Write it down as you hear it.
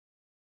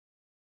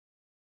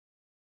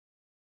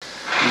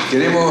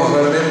queremos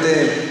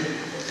realmente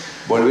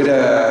volver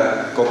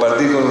a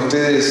compartir con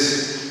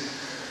ustedes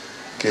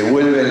que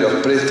vuelven los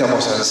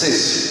préstamos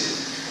ANSES,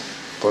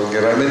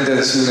 porque realmente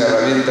han sido una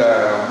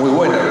herramienta muy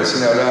buena.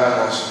 Recién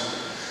hablábamos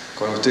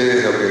con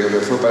ustedes lo que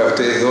fue para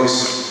ustedes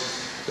dos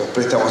los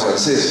préstamos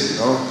ANSES,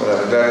 ¿no? Para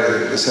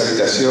arreglar esa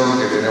habitación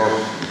que tenemos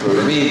un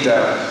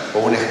problemita, o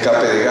un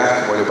escape de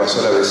gas como le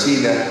pasó a la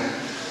vecina,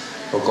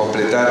 o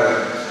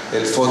completar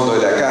el fondo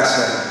de la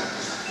casa,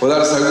 o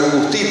darse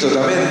algún gustito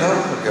también, ¿no?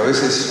 Porque a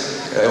veces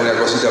hay una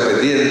cosita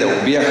pendiente,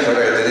 un viaje,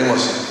 ahora que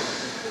tenemos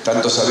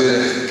tantos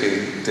aviones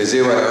que te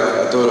llevan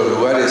a todos los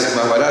lugares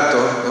más baratos,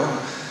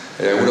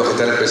 ¿no? Hay algunos que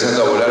están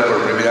empezando a volar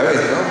por primera vez,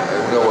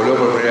 ¿no? Alguno voló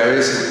por primera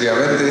vez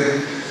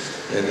últimamente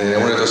en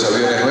alguno de estos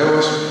aviones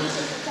nuevos.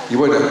 Y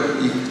bueno,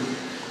 y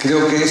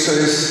creo que eso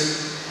es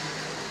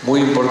muy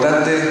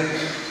importante,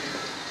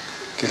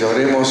 que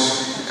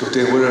logremos que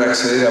ustedes vuelvan a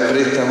acceder a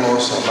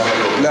préstamos a más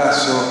largo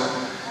plazo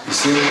y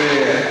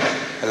siempre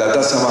a la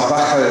tasa más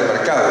baja del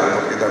mercado,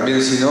 porque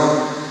también si no,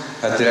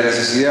 ante la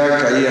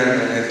necesidad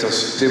caían en estos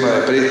sistemas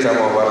de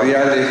préstamos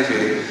barriales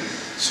que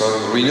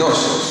son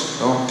ruinosos,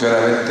 ¿no?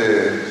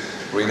 Claramente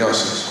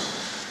ruinosos.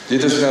 Y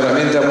esto es una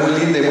herramienta muy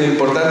linda y muy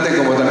importante,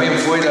 como también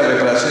fue la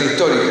reparación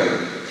histórica,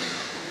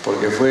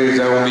 porque fue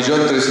ya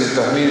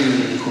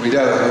 1.300.000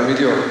 jubilados, no 1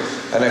 millón,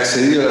 han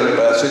accedido a la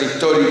reparación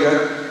histórica,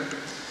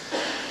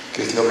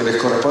 que es lo que les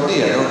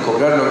correspondía, ¿no?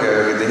 Cobrar lo que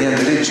tenían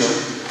derecho,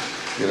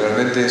 y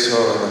realmente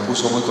eso nos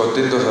puso muy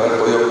contentos de haber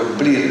podido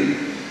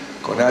cumplir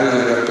con algo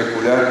y no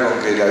especular con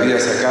que la vida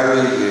se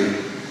acabe y que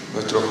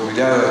nuestros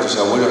jubilados, nuestros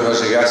abuelos no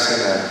llegasen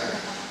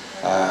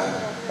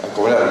a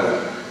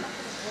cobrarlo.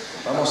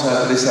 Vamos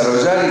a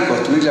desarrollar y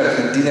construir la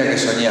Argentina que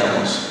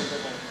soñamos.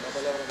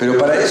 Pero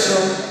para eso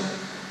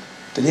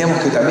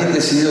teníamos que también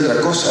decidir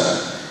otra cosa,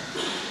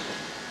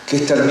 que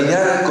es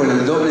terminar con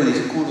el doble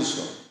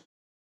discurso.